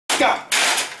go.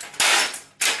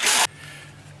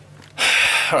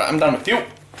 Alright, I'm done with you.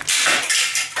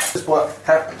 This is what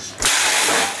happens.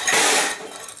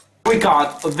 We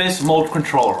got this mode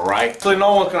controller, right? So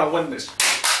no one's gonna win this.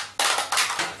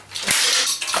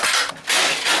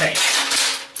 Hey.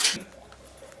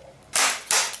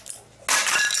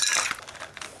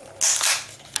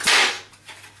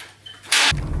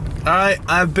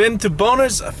 I've been to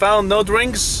Bonus, I found no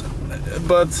drinks,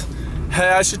 but hey,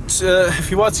 I should, if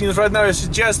you're watching this right now, I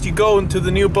suggest you go into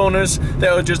the new Bonus.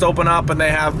 They'll just open up and they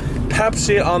have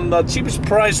Pepsi on the cheapest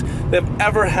price they've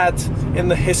ever had in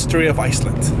the history of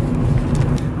Iceland.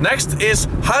 Next is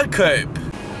Hagkaup.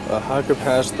 Hagkaup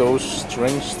has those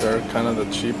drinks, they're kind of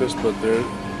the cheapest, but they're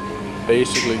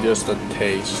basically just a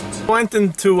taste. Went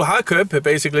into Hagkaup,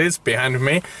 basically it's behind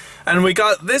me, and we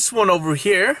got this one over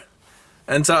here.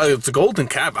 And so it's a golden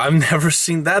cap. I've never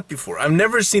seen that before. I've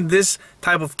never seen this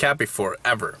type of cap before,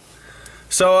 ever.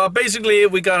 So basically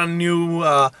we got a new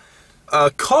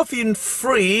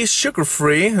coffee-free,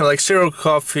 sugar-free, like 0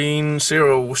 caffeine,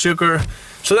 0 sugar.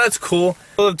 So that's cool.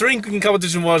 Well, the drinking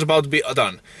competition was about to be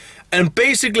done. And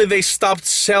basically they stopped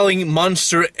selling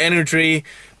Monster Energy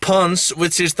Punch,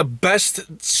 which is the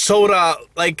best soda,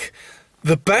 like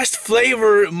the best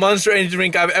flavor Monster Energy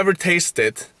drink I've ever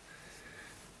tasted.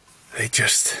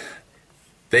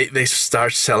 They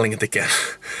start selling it again.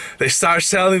 They start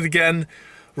selling it again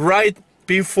right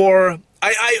before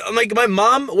like my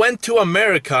mom went to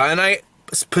America and I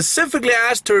specifically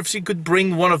asked her if she could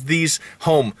bring one of these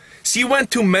home. She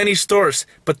went to many stores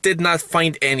but did not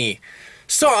find any.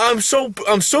 So I'm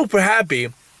super happy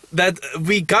that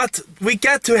we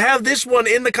get to have this one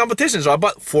in the competition. So I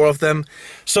bought 4 of them.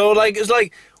 So like it's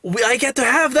like I get to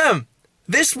have them.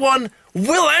 This one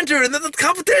will enter in the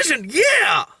competition,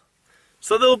 yeah!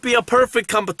 So there'll be a perfect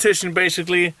competition,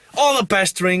 basically. All the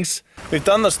best drinks. We've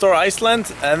done the store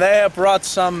Iceland, and they have brought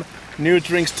some new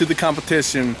drinks to the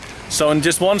competition. So in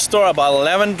just one store, about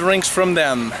 11 drinks from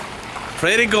them.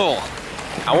 Pretty cool.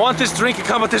 I want this drinking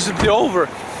competition to be over,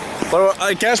 but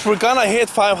I guess we're gonna hit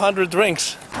 500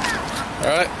 drinks.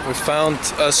 Alright, we found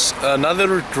us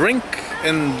another drink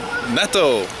in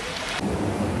Netto.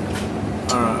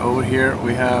 Alright, over here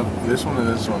we have this one and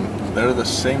this one. They're the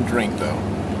same drink though.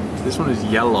 This one is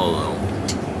yellow though.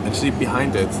 And see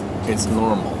behind it, it's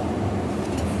normal.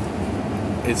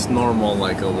 It's normal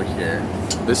like over here.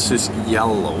 This is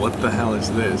yellow. What the hell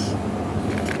is this?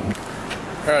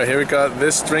 Alright, here we got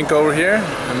this drink over here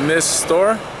in this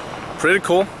store. Pretty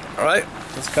cool. Alright,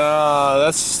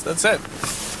 that's it.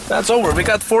 That's over. We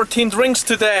got 14 drinks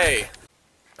today.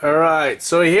 Alright,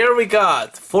 so here we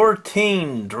got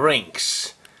 14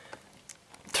 drinks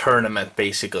tournament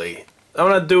basically. I'm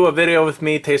gonna do a video with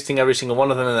me tasting every single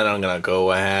one of them and then I'm gonna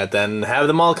go ahead and have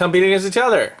them all compete against each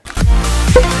other.